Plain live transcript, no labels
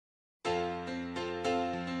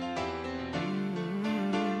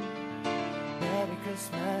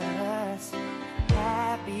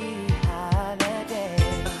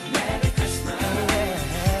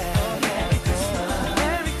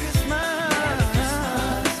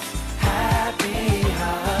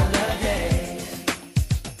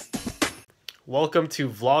Welcome to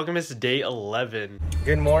Vlogmas Day 11.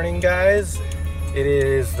 Good morning, guys. It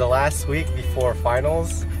is the last week before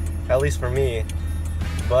finals, at least for me.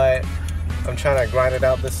 But I'm trying to grind it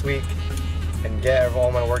out this week and get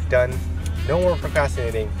all my work done. No more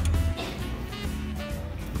procrastinating.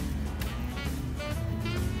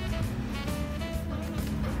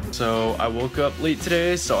 So I woke up late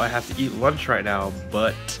today, so I have to eat lunch right now,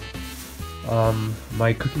 but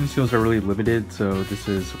my cooking skills are really limited, so this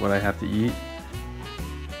is what I have to eat.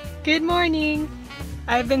 Good morning!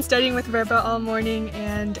 I've been studying with Verba all morning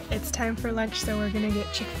and it's time for lunch, so we're gonna get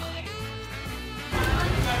Chick-fil-A.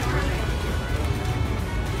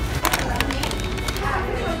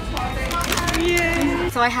 Yay!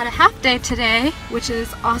 So I had a half day today, which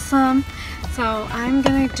is awesome. So I'm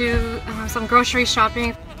gonna do some grocery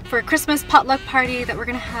shopping for a Christmas potluck party that we're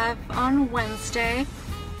gonna have on Wednesday.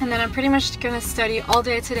 And then I'm pretty much gonna study all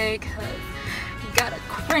day today because we gotta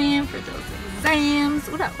cram for those exams.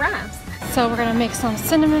 Ooh, that rhymes. So we're gonna make some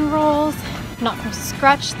cinnamon rolls, not from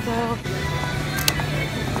scratch though.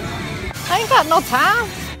 I ain't got no time.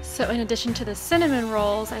 So in addition to the cinnamon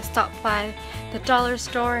rolls, I stopped by the dollar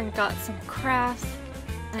store and got some crafts.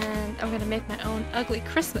 And I'm gonna make my own ugly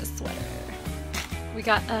Christmas sweater. We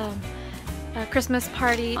got a Christmas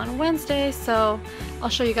party on Wednesday, so I'll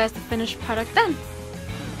show you guys the finished product then.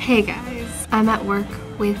 Hey guys, I'm at work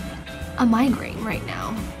with a migraine right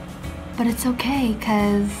now. But it's okay,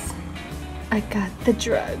 cause I got the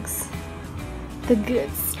drugs. The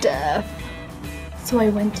good stuff. So I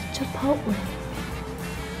went to Chipotle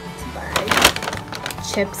to buy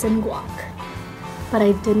chips and guac. But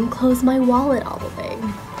I didn't close my wallet all the way.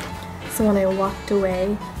 So when I walked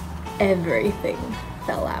away, everything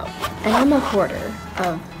fell out. And I'm a hoarder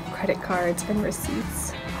of credit cards and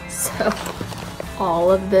receipts. So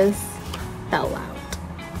all of this fell out.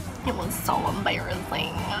 It was so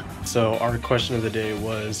embarrassing. So our question of the day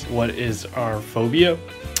was, what is our phobia?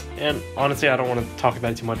 And honestly, I don't want to talk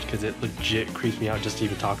about it too much because it legit creeps me out just to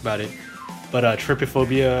even talk about it. But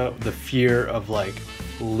trypophobia, the fear of like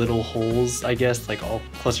little holes, I guess, like all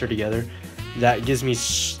clustered together, that gets me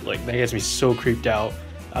so creeped out.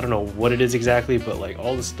 I don't know what it is exactly, but like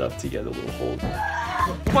all the stuff together, little holes.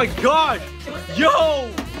 Oh my god! Yo!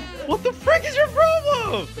 What the frick is your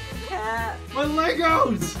problem? My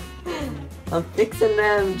Legos! I'm fixing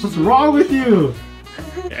them. What's wrong with you?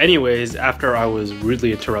 Anyways, after I was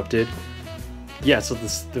rudely interrupted, yeah, so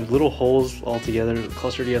the little holes all together,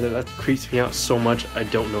 clustered together, that creeps me out so much. I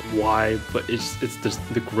don't know why, but it's just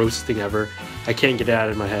the grossest thing ever. I can't get it out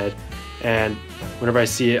of my head. And whenever I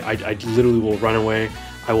see it, I literally will run away.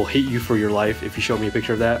 I will hate you for your life if you show me a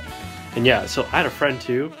picture of that. And yeah, so I had a friend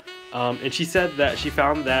too, and she said that she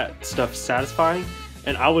found that stuff satisfying,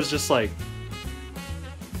 and I was just like,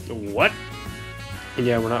 what? And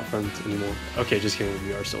yeah, we're not friends anymore. Okay, just kidding,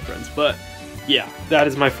 we are still friends. But yeah, that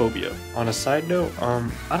is my phobia. On a side note, I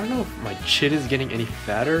don't know if my chin is getting any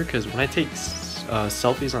fatter, because when I take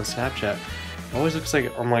selfies on Snapchat, it always looks like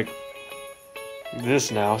I'm like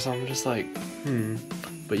this now, so I'm just like,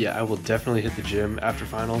 But yeah, I will definitely hit the gym after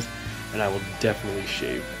finals, and I will definitely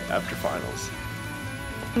shave after finals.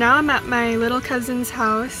 Now I'm at my little cousin's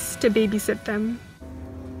house to babysit them.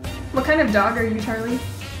 What kind of dog are you, Charlie?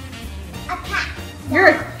 A cat. You're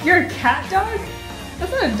a cat dog?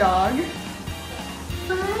 That's not a dog.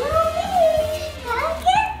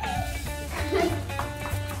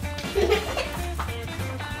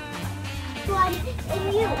 What if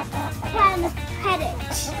you can pet it?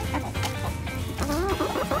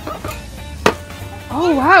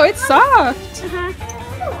 Oh wow, it's soft.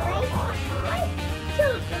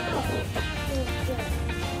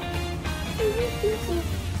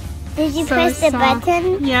 Did you press the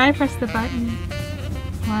button? Yeah, I pressed the button.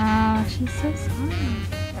 Wow, she's so soft.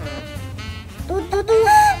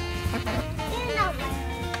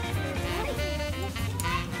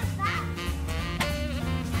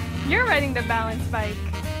 You're riding the balance bike.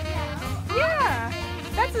 Yeah,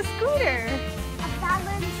 that's a scooter. A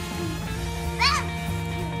balance scooter.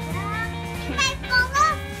 Can I fall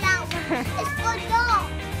off that one? It's for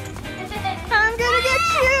dogs. I'm gonna get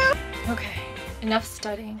you. Okay, enough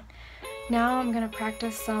studying. Now I'm gonna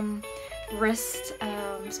practice some wrist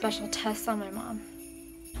special tests on my mom.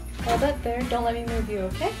 Hold that there, don't let me move you,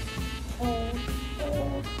 okay? Hold,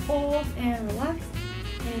 hold, hold, and relax.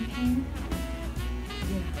 Any pain?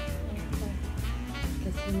 Yeah.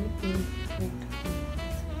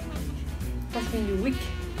 That's when you're weak.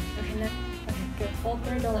 Okay, now, okay, good. Hold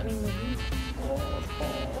there, don't let me move you. Hold,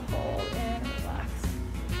 hold, hold, and relax.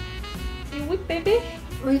 You weak, baby?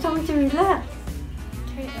 Well, you told me to relax.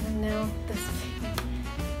 Okay, and then now this way.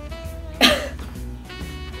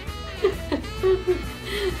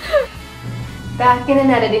 Back in an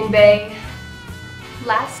editing bay.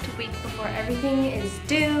 Last week before everything is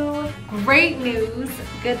due. Great news!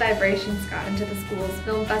 Good Vibrations got into the school's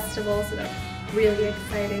film festival, so that's really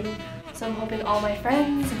exciting. So I'm hoping all my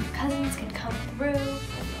friends and cousins can come through.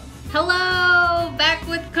 Hello! Back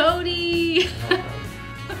with Cody!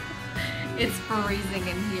 It's freezing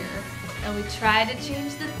in here. And we tried to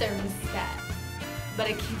change the thermostat, but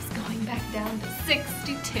it keeps going back down to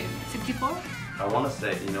 62. 64? I want to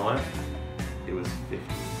say, you know what? It was 50.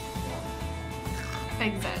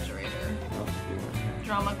 Exaggerator.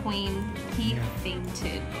 Drama queen. He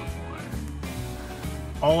fainted before.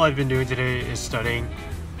 All I've been doing today is studying.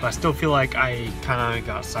 But I still feel like I kind of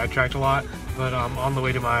got sidetracked a lot. But I'm on the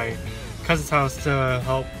way to my cousin's house to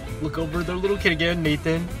help look over their little kid again,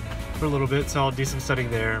 Nathan, for a little bit. So I'll do some studying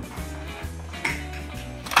there.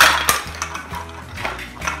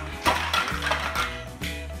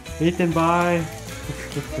 Nathan, bye.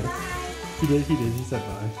 He did, he said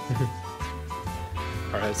bye.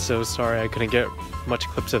 Alright, so sorry I couldn't get much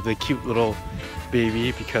clips of the cute little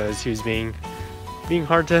baby because he was being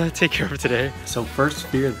hard to take care of today. So first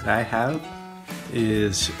fear that I have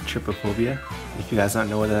is trypophobia. If you guys don't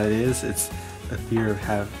know what that is, it's the fear of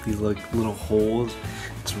having these little holes.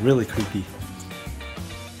 It's really creepy.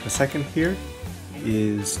 The second fear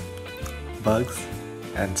is bugs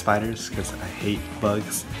and spiders because I hate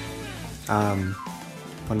bugs.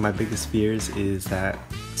 One of my biggest fears is that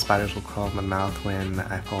spiders will crawl in my mouth when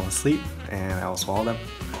I fall asleep and I will swallow them.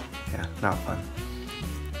 Yeah, not fun.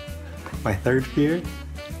 My third fear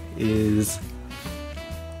is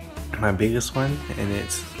my biggest one, and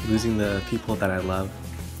it's losing the people that I love.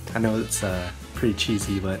 I know it's pretty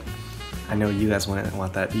cheesy, but I know you guys wouldn't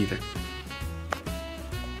want that either.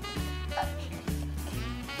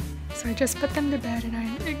 So I just put them to bed and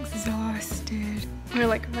I'm exhausted. We're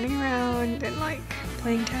like running around and like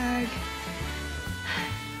playing tag.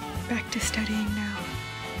 Back to studying now.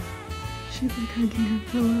 She's like hugging her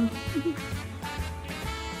pillow.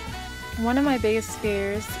 One of my biggest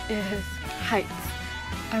fears is heights.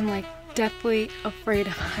 I'm like deathly afraid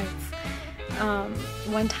of heights.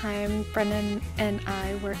 One time Brennan and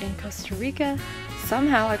I were in Costa Rica.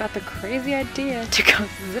 Somehow I got the crazy idea to go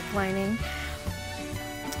ziplining,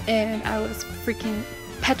 and I was freaking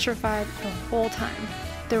petrified the whole time.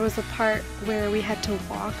 There was a part where we had to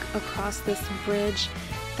walk across this bridge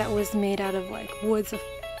that was made out of like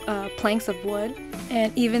planks of wood,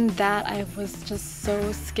 and even that I was just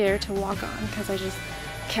so scared to walk on because I just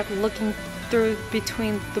kept looking through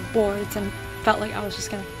between the boards and felt like I was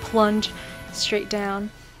just gonna plunge straight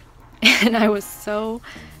down. And I was so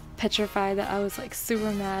petrified that I was like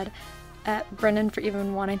super mad at Brennan for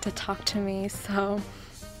even wanting to talk to me. So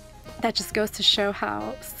that just goes to show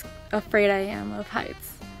how afraid I am of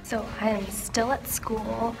heights. So I am still at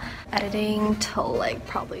school, editing till like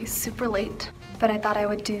probably super late. But I thought I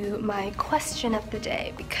would do my question of the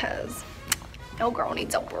day because no girl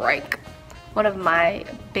needs a break. One of my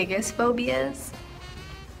biggest phobias,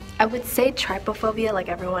 I would say trypophobia like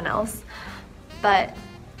everyone else, but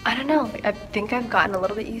I don't know, I think I've gotten a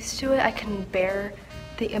little bit used to it. I can bear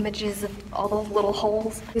the images of all those little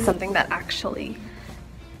holes. Something that actually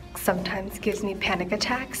sometimes gives me panic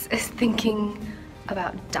attacks is thinking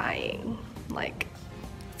about dying. Like,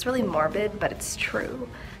 it's really morbid, but it's true.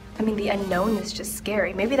 I mean, the unknown is just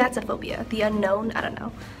scary. Maybe that's a phobia. The unknown, I don't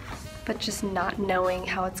know. But just not knowing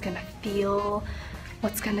how it's gonna feel,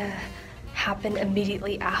 what's gonna happen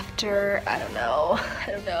immediately after, I don't know.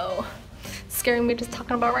 It's scaring me just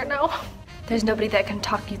talking about it right now. There's nobody that can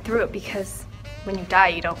talk you through it because when you die,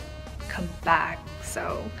 you don't come back,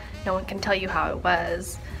 so no one can tell you how it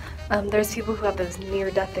was. There's people who have those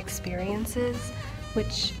near-death experiences,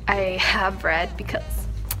 which I have read because,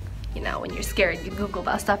 you know, when you're scared, you Google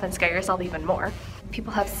that stuff and scare yourself even more.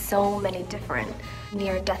 People have so many different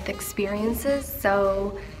near-death experiences,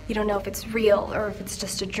 so you don't know if it's real or if it's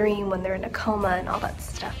just a dream when they're in a coma and all that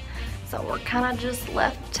stuff. So we're kind of just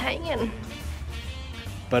left hanging.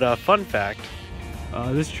 But a fun fact,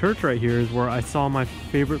 this church right here is where I saw my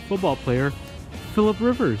favorite football player, Philip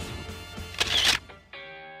Rivers.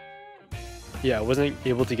 Yeah, I wasn't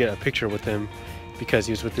able to get a picture with him because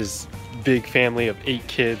he was with his big family of 8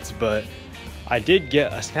 kids, but I did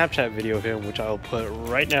get a Snapchat video of him, which I'll put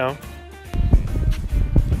right now.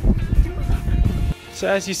 So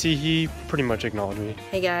as you see, he pretty much acknowledged me.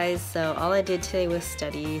 Hey guys, so all I did today was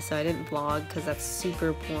study, so I didn't vlog because that's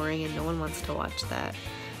super boring and no one wants to watch that.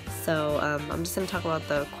 So I'm just going to talk about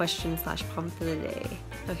the question / prompt for the day.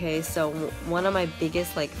 Okay, so one of my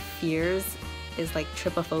biggest fears is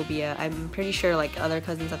trypophobia. I'm pretty sure other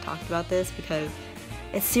cousins have talked about this because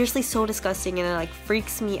It's seriously so disgusting, and it like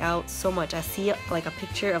freaks me out so much. I see like a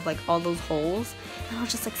picture of like all those holes, and I'll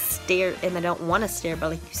just like stare, and I don't want to stare, but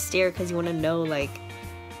like you stare because you want to know like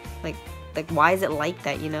why is it like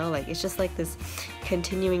that, you know? Like it's just like this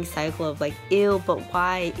continuing cycle of like ew but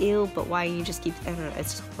why, ew but why, and you just keep, I don't know,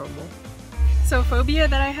 it's just horrible. So phobia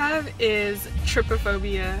that I have is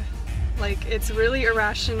trypophobia. Like it's really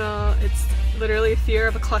irrational. It's literally a fear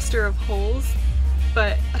of a cluster of holes,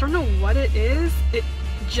 but I don't know what it is. It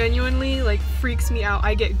genuinely like freaks me out.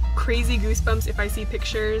 I get crazy goosebumps if I see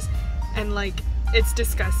pictures, and like it's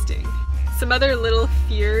disgusting. Some other little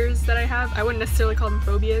fears that I have, I wouldn't necessarily call them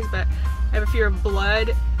phobias, but I have a fear of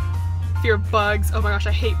blood, fear of bugs, oh my gosh,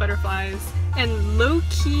 I hate butterflies, and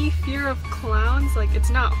low-key fear of clowns. Like it's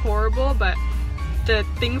not horrible, but the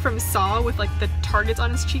thing from Saw with like the targets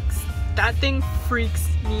on his cheeks, that thing freaks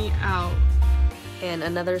me out. And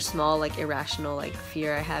another small like irrational like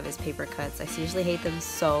fear I have is paper cuts. I seriously hate them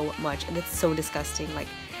so much, and it's so disgusting. Like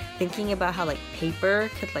thinking about how like paper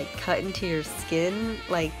could like cut into your skin,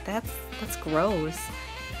 like that's gross.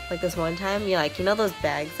 Like this one time, yeah, like you know those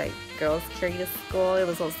bags like girls carry to school,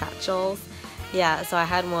 those little satchels? Yeah, so I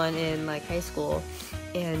had one in like high school,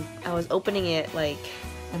 and I was opening it like,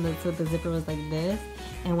 and then so the zipper was like this,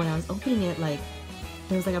 and when I was opening it, like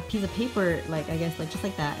there was like a piece of paper, like I guess like just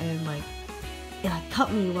like that, and like it like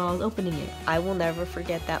cut me while I was opening it. I will never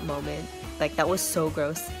forget that moment. Like that was so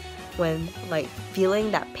gross, when like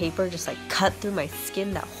feeling that paper just like cut through my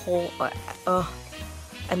skin, that whole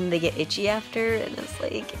and then they get itchy after, and it's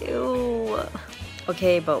like ew.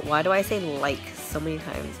 Okay, but why do I say like so many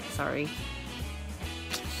times? Sorry.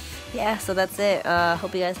 Yeah, so that's it.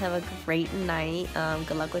 Hope you guys have a great night.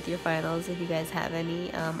 Good luck with your finals if you guys have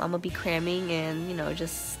any. I'm gonna be cramming and, you know,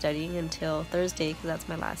 just studying until Thursday because that's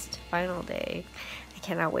my last final day. I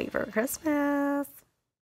cannot wait for Christmas.